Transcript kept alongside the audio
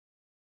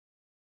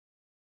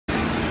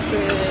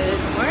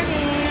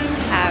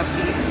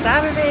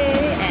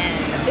Saturday and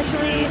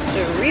officially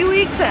 3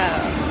 weeks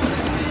out.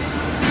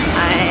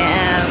 I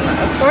am,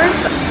 of course,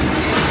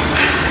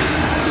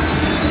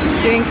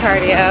 doing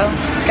cardio.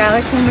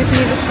 Skylar came with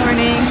me this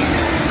morning.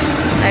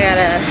 I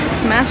gotta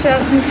smash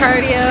out some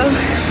cardio,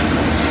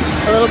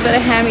 a little bit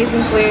of hammies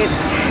and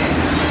glutes,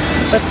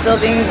 but still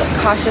being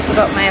cautious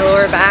about my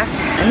lower back.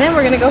 And then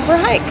we're gonna go for a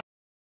hike.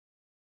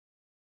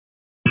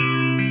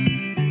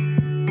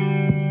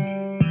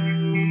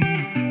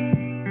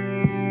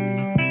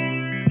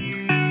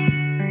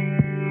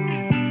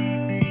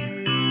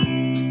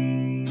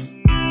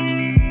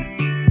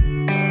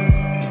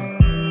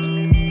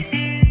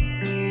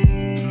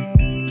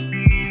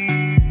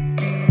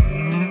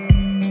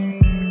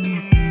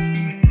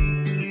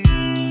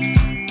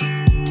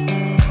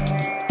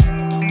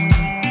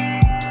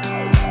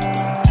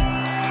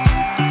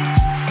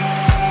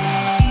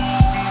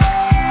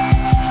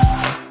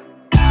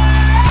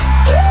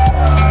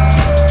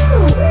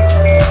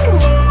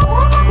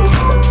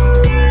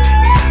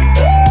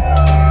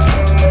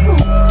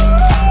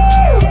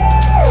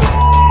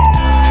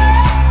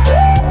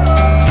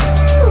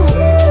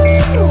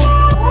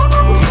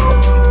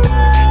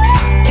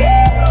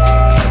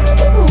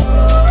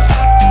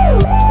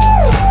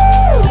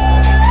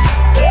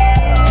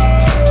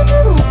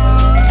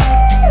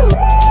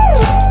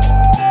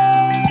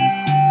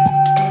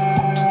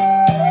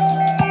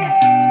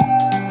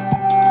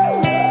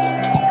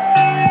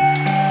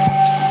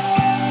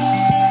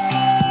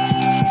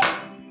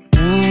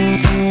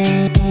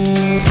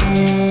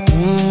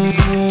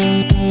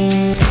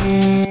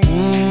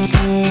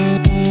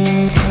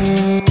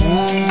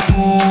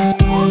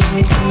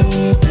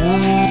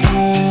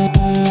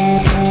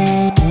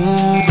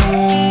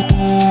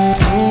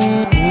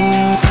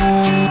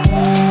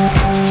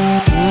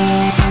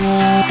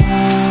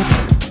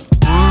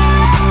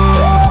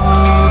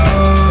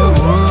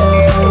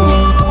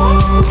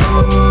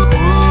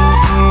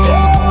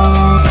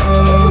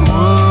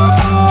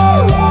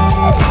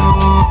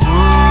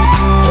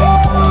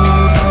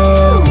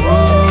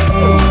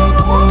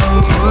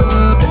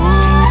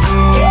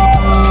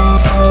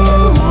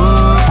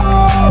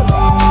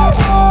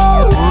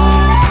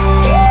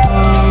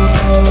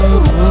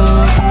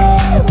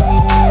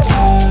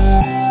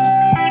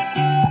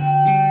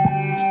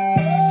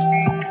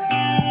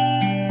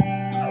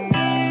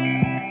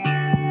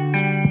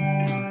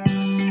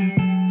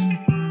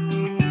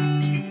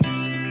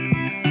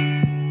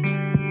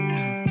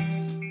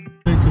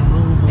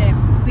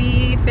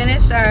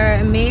 Finished our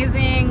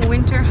amazing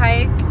winter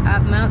hike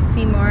up Mount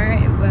Seymour.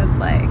 It was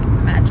like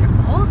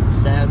magical.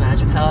 So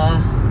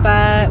magical.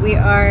 But we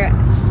are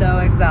so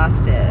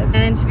exhausted.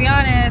 And to be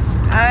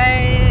honest,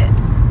 I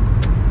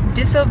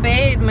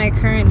disobeyed my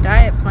current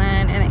diet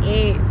plan and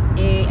ate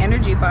a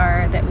energy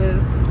bar that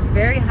was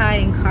very high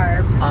in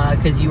carbs.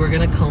 Because you were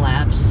gonna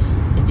collapse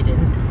if you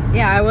didn't.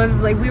 Yeah, I was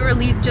like, we were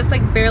just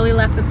like barely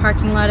left the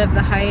parking lot of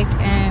the hike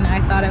and I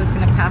thought I was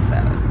gonna pass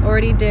out.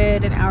 Already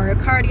did an hour of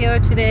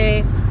cardio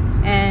today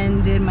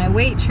and did my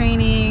weight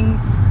training,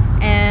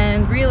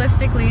 and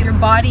realistically your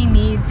body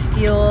needs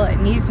fuel, it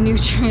needs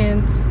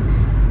nutrients,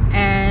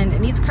 and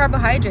it needs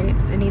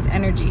carbohydrates, it needs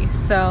energy.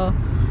 So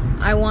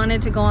I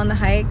wanted to go on the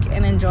hike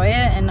and enjoy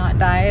it and not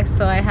die,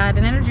 so I had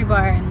an energy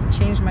bar and it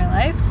changed my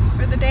life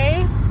for the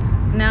day.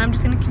 Now I'm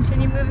just going to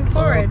continue moving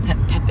forward.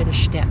 Pep in a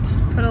step.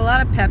 Put a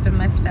lot of pep in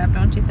my step,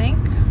 don't you think?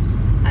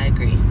 I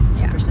agree,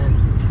 100%.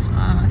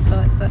 Yeah.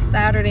 So it's a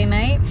Saturday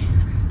night,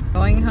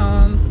 going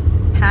home,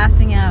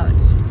 passing out.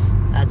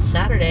 That's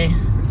Saturday.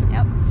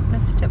 Yep,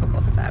 that's a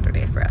typical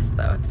Saturday for us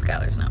though, if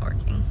Skylar's not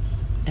working.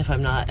 If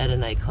I'm not at a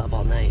nightclub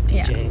all night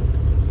DJing.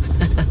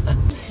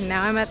 Yeah.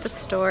 Now I'm at the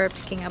store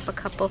picking up a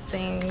couple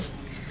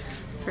things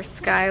for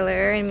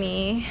Skylar and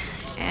me,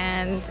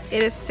 and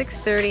it is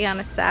 6:30 on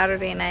a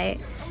Saturday night,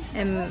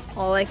 and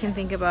all I can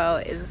think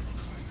about is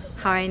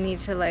how I need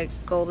to like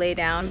go lay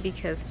down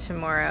because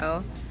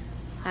tomorrow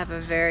I have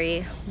a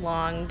very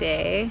long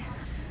day.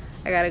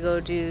 I gotta go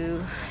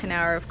do an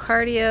hour of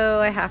cardio,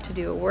 I have to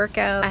do a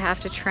workout, I have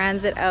to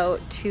transit out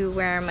to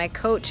where my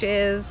coach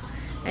is,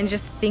 and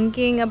just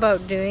thinking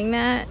about doing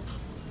that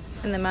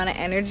and the amount of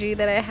energy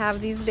that I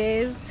have these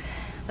days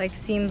like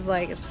seems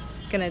like it's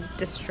gonna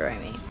destroy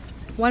me.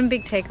 One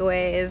big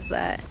takeaway is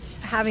that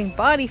having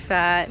body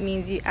fat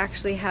means you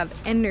actually have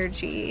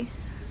energy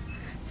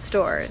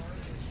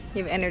stores.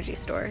 You have energy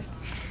stores.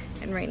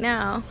 And right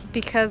now,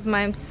 because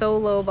I'm so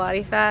low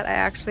body fat, I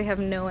actually have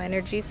no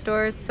energy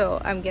stores, so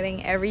I'm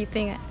getting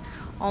everything,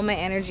 all my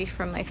energy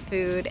from my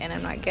food, and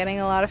I'm not getting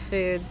a lot of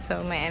food,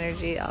 so my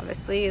energy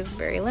obviously is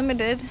very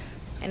limited,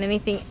 and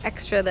anything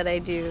extra that I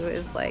do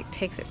is like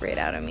takes it right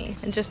out of me.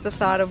 And just the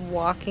thought of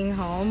walking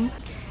home,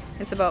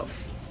 it's about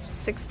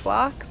 6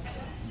 blocks,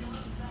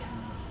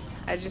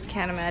 I just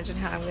can't imagine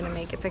how I'm gonna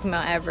make it. It's like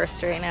Mount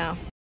Everest right now.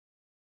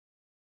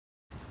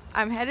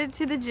 I'm headed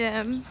to the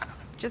gym,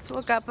 Just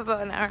woke up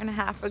about an hour and a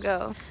half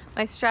ago.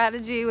 My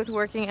strategy with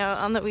working out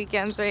on the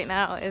weekends right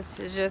now is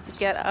to just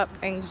get up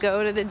and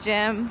go to the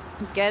gym,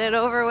 get it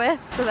over with,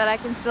 so that I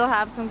can still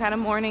have some kind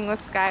of morning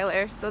with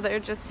Skylar. So they're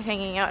just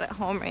hanging out at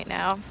home right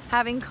now,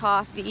 having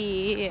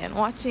coffee and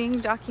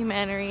watching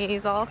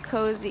documentaries, all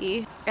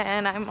cozy.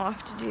 And I'm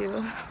off to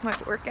do my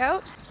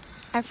workout.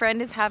 My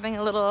friend is having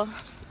a little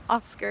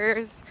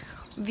Oscars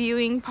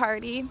viewing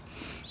party.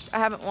 I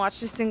haven't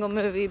watched a single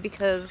movie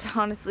because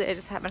honestly I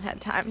just haven't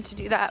had time to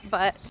do that,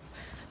 but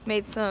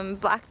made some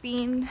black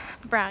bean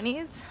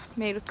brownies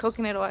made with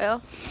coconut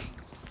oil,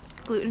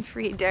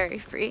 gluten-free,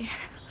 dairy-free,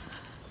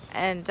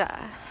 and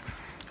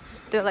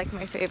they're like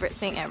my favorite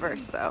thing ever,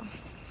 so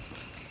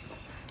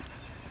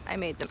I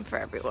made them for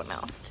everyone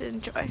else to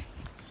enjoy.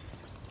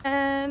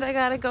 And I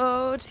gotta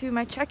go to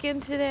my check-in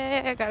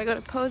today. I gotta go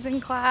to posing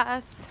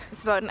class.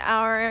 It's about an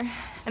hour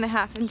and a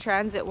half in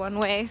transit one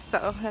way,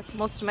 so that's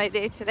most of my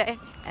day today.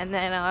 And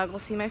then we'll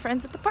see my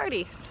friends at the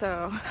party.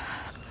 So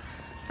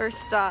first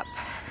stop,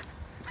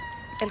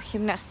 El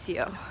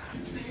Gimnasio.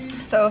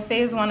 So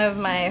phase one of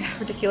my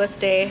ridiculous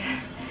day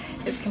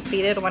is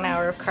completed. 1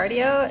 hour of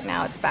cardio.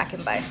 Now it's back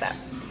in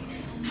biceps.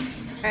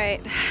 All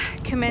right,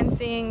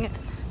 commencing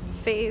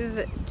phase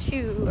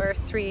 2 or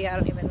 3, I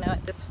don't even know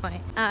at this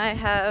point. I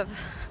have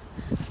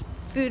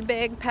food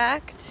bag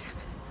packed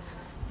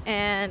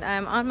and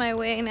I'm on my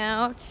way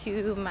now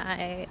to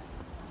my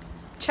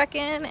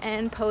check-in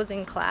and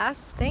posing class.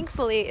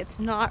 Thankfully it's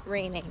not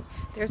raining.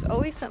 There's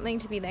always something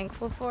to be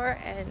thankful for,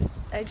 and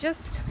I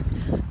just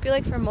feel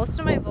like for most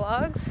of my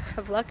vlogs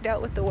I've lucked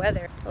out with the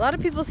weather. A lot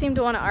of people seem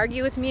to want to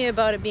argue with me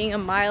about it being a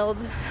mild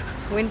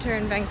winter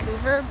in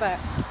Vancouver, but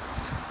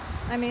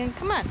I mean,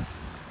 come on.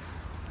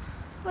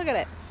 Look at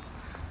it.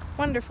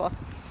 Wonderful.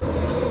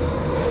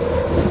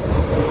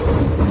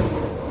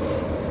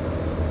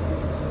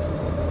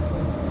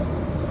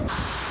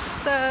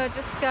 So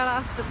just got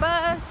off the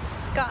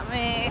bus, got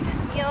my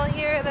meal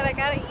here that I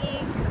gotta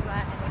eat because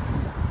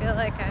I feel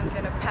like I'm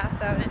gonna pass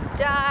out and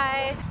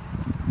die.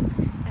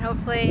 And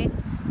hopefully,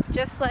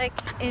 just like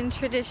in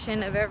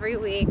tradition of every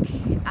week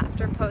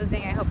after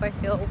posing, I hope I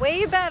feel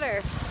way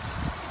better,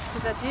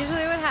 because that's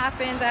usually what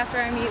happens after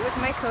I meet with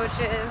my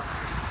coaches.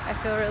 I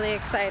feel really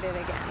excited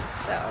again.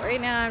 So right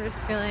now I'm just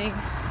feeling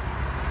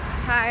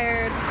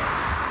tired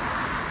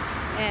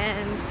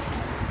and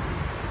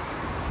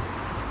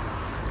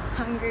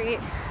hungry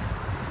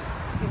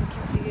and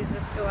confused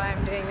as to why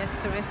I'm doing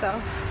this to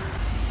myself.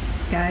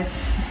 Guys,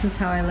 this is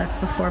how I look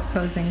before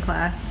posing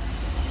class.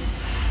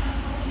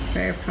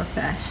 Very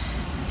profesh.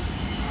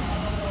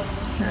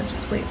 Now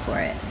just wait for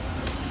it.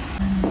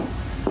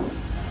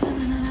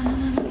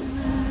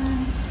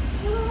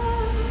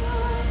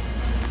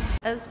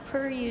 As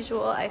per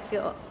usual, I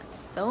feel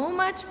so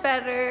much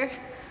better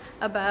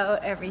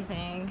about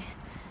everything.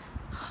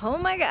 Oh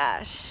my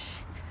gosh.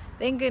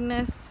 Thank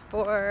goodness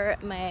for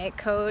my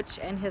coach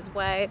and his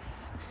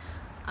wife,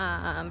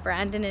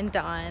 Brandon and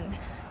Dawn.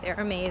 They're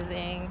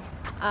amazing.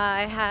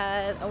 I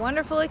had a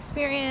wonderful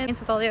experience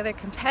with all the other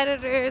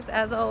competitors,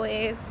 as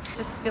always.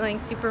 Just feeling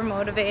super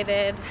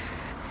motivated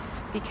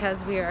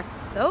because we are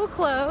so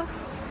close,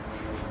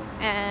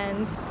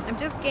 and I'm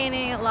just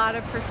gaining a lot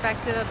of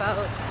perspective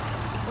about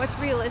what's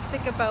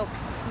realistic about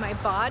my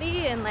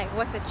body and like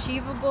what's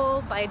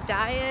achievable by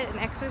diet and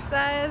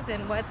exercise,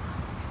 and what's,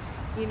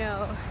 you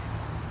know,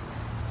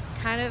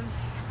 kind of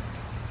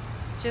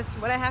just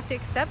what I have to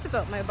accept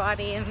about my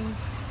body, and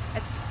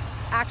it's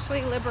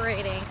actually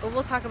liberating. But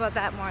we'll talk about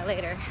that more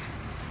later.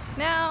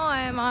 Now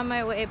I'm on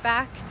my way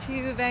back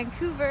to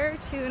Vancouver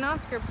to an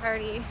Oscar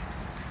party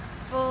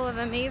full of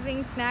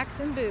amazing snacks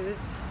and booze.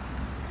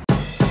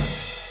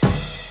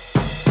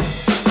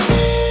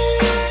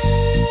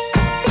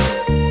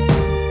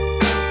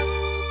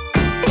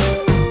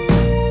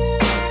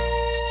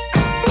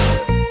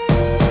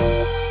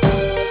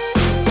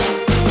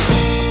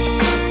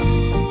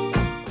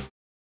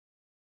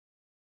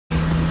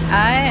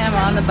 I am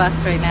on the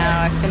bus right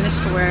now. I finished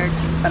work,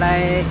 but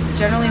I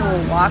generally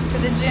will walk to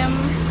the gym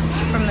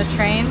from the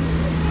train,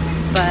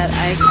 but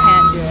I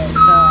can't do it,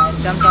 so I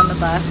jumped on the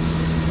bus,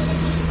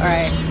 or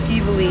I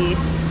feebly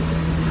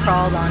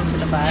crawled onto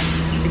the bus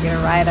to get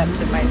a ride up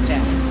to my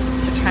gym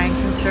to try and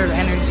conserve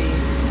energy,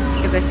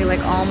 because I feel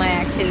like all my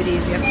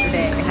activities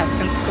yesterday have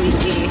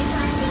completely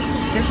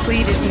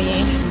depleted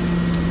me.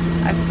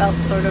 I felt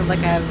sort of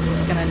like I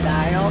was gonna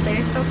die all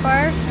day so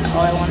far.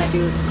 All I want to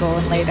do is go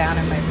and lay down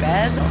in my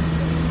bed.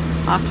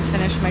 Off to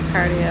finish my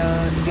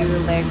cardio, do a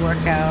leg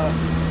workout,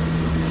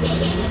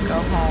 go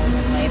home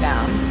and lay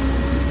down.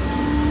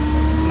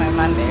 It's my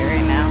Monday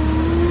right now.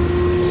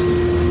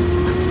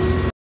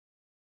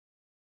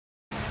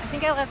 I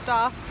think I left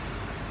off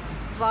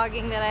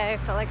vlogging that I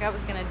felt like I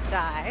was gonna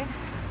die,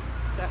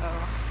 so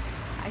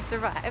I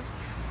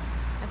survived.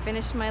 I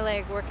finished my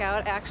leg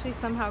workout. I actually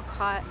somehow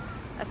caught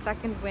a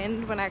second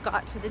wind when I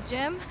got to the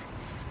gym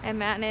and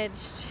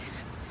managed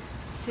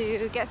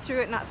to get through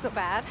it not so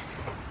bad.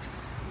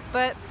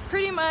 But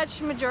pretty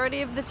much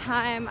majority of the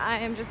time I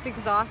am just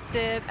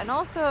exhausted and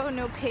also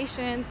no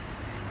patience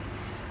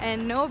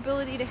and no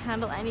ability to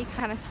handle any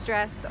kind of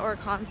stress or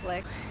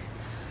conflict.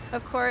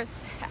 Of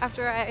course,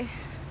 after I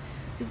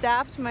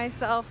zapped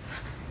myself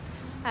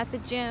at the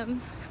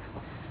gym,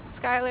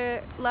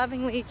 Skylar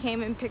lovingly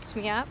came and picked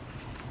me up,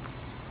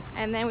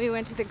 and then we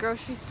went to the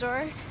grocery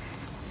store,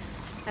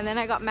 and then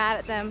I got mad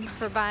at them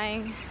for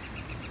buying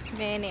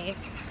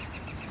mayonnaise.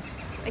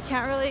 I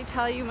can't really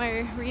tell you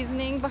my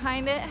reasoning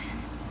behind it,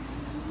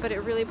 but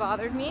it really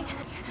bothered me.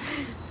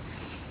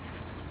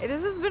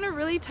 This has been a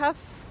really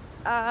tough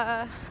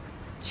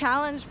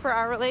challenge for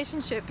our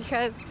relationship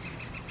because,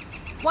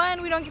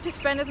 one, we don't get to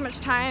spend as much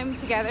time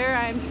together.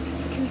 I'm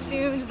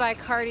consumed by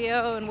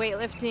cardio and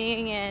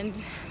weightlifting, and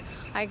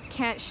I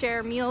can't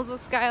share meals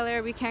with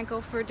Skylar. We can't go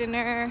for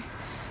dinner.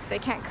 They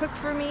can't cook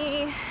for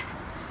me.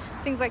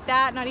 Things like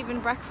that, not even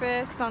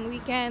breakfast on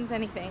weekends,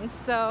 anything.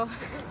 So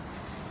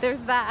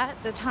there's that,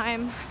 the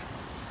time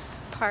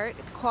part,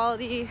 the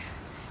quality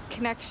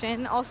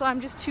connection. Also,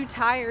 I'm just too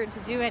tired to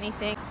do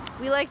anything.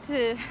 We like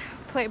to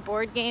play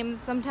board games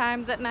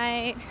sometimes at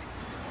night,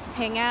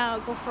 hang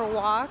out, go for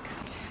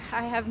walks.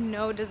 I have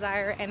no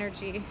desire or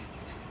energy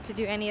to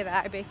do any of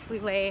that. I basically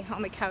lay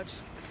on the couch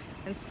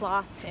and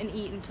sloth and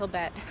eat until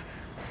bed.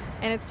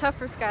 And it's tough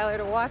for Skylar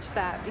to watch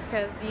that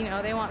because, you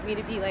know, they want me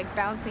to be like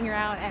bouncing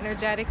around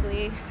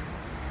energetically,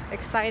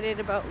 excited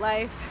about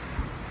life.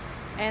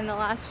 And the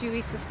last few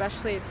weeks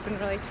especially, it's been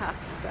really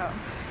tough. So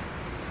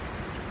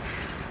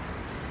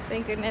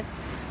thank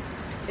goodness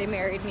they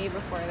married me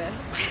before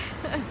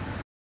this.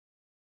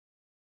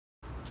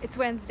 It's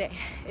Wednesday.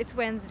 It's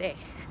Wednesday.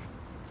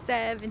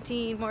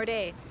 17 more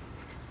days.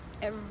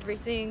 Every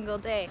single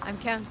day. I'm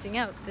counting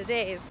out the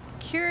days.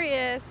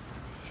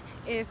 Curious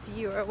if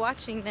you are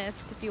watching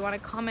this, if you want to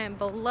comment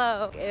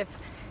below if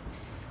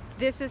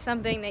this is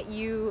something that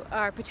you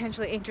are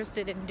potentially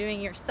interested in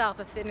doing yourself,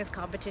 a fitness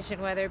competition,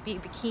 whether it be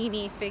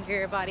bikini,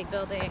 figure,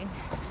 bodybuilding.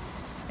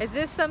 Is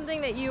this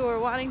something that you are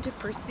wanting to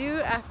pursue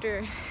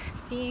after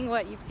seeing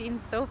what you've seen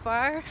so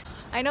far?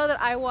 I know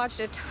that I watched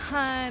a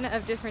ton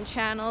of different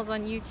channels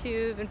on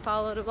YouTube and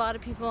followed a lot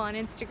of people on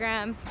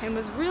Instagram and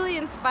was really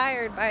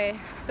inspired by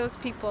those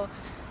people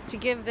to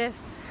give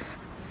this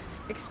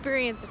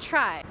experience a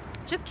try.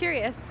 Just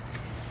curious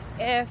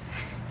if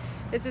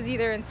this has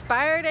either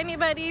inspired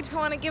anybody to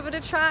want to give it a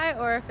try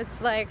or if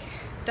it's like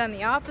done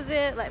the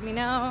opposite. Let me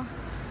know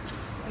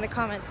in the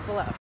comments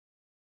below.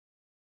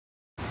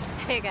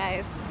 Hey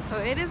guys, so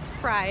it is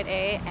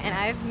Friday and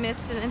I've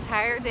missed an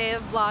entire day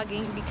of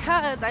vlogging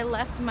because I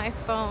left my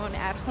phone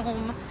at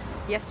home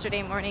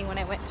yesterday morning when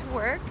I went to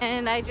work,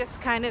 and I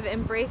just kind of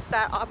embraced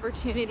that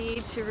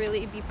opportunity to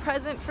really be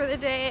present for the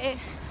day,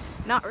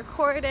 not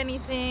record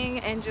anything,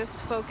 and just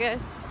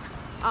focus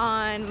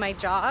on my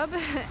job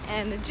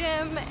and the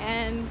gym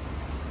and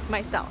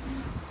myself.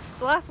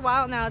 The last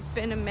while now it's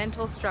been a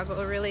mental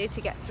struggle really to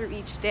get through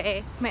each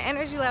day. My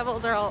energy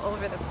levels are all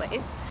over the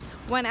place.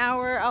 1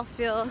 hour I'll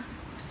feel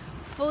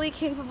fully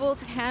capable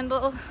to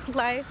handle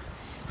life,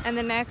 and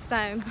the next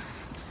I'm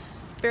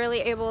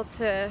barely able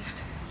to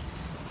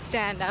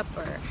stand up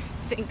or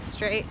think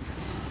straight.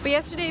 But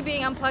yesterday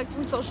being unplugged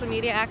from social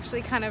media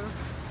actually kind of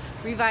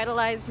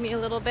revitalized me a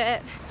little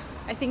bit.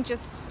 I think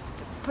just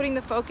putting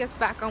the focus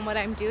back on what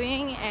I'm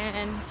doing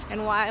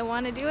and why I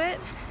want to do it.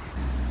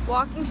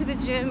 Walking to the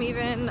gym,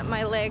 even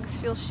my legs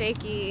feel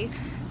shaky.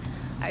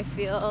 I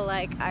feel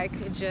like I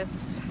could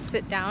just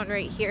sit down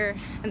right here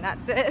and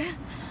that's it.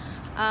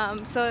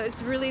 So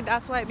it's really,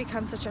 that's why it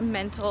becomes such a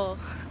mental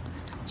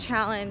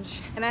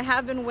challenge. And I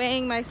have been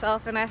weighing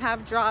myself and I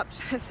have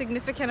dropped a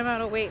significant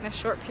amount of weight in a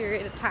short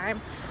period of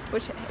time,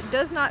 which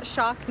does not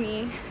shock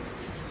me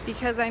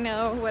because I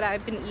know what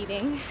I've been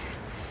eating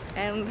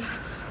and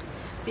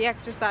the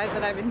exercise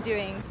that I've been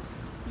doing.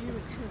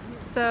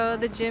 So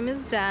the gym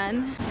is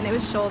done and it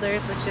was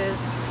shoulders, which is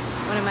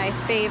one of my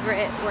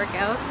favorite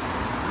workouts.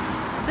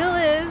 Still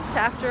is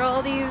after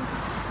all these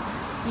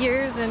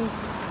years and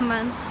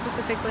months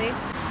specifically.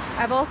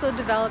 I've also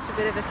developed a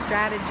bit of a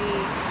strategy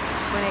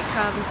when it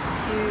comes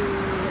to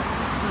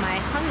my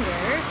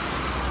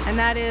hunger, and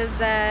that is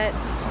that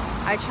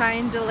I try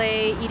and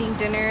delay eating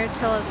dinner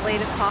till as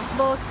late as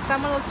possible because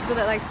I'm one of those people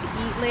that likes to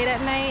eat late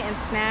at night and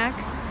snack.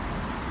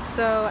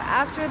 So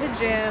after the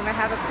gym I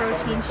have a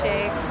protein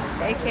shake,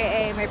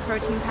 aka my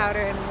protein powder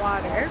and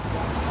water.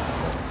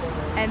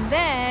 And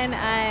then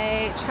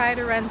I try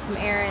to run some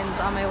errands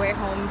on my way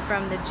home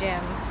from the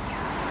gym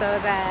so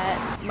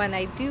that when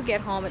I do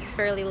get home it's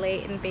fairly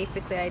late and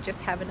basically I just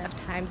have enough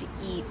time to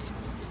eat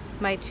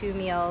my 2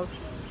 meals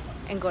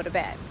and go to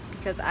bed,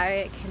 because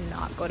I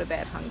cannot go to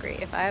bed hungry.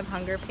 If I have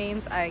hunger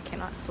pains, I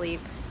cannot sleep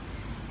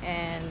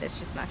and it's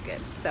just not good.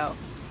 So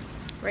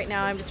right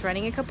now I'm just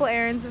running a couple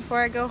errands before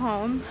I go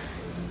home.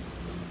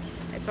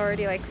 It's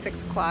already like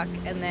 6 o'clock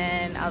and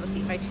then I'll just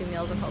eat my 2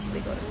 meals and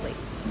hopefully go to sleep.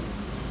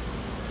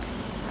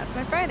 That's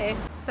my Friday.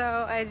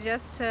 So I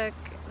just took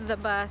the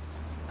bus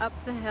up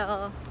the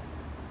hill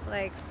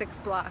like 6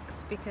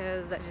 blocks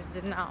because I just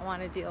did not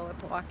want to deal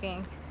with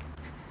walking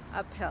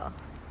uphill,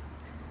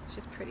 which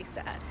is pretty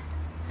sad.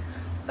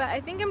 But I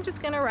think I'm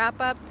just gonna wrap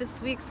up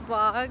this week's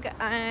vlog.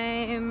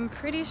 I'm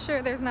pretty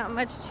sure there's not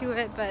much to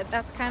it, but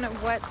that's kind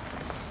of what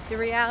the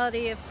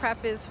reality of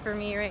prep is for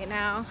me right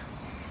now.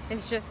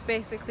 It's just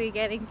basically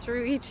getting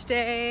through each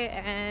day,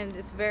 and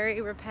it's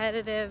very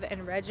repetitive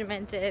and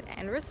regimented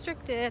and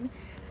restricted,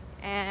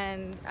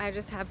 and I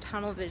just have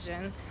tunnel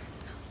vision,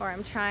 or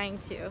I'm trying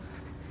to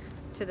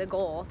the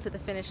goal, to the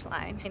finish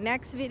line. My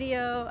next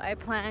video, I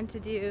plan to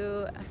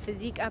do a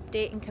physique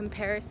update and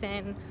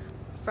comparison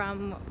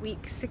from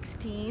week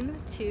 16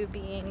 to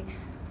being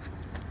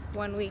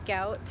 1 week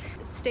out.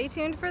 Stay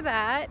tuned for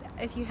that.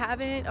 If you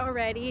haven't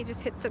already,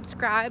 just hit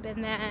subscribe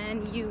and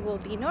then you will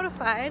be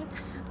notified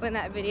when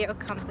that video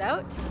comes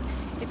out.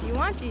 If you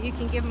want to, you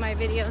can give my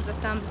videos a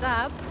thumbs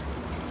up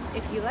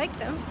if you like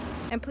them.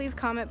 And please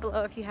comment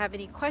below if you have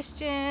any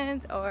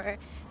questions or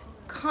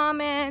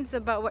comments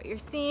about what you're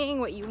seeing,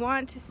 what you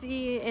want to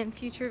see in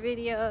future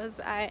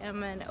videos. I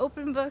am an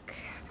open book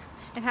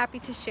and happy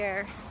to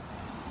share.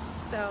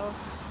 So,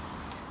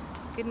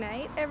 good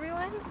night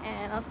everyone,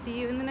 and I'll see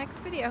you in the next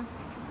video.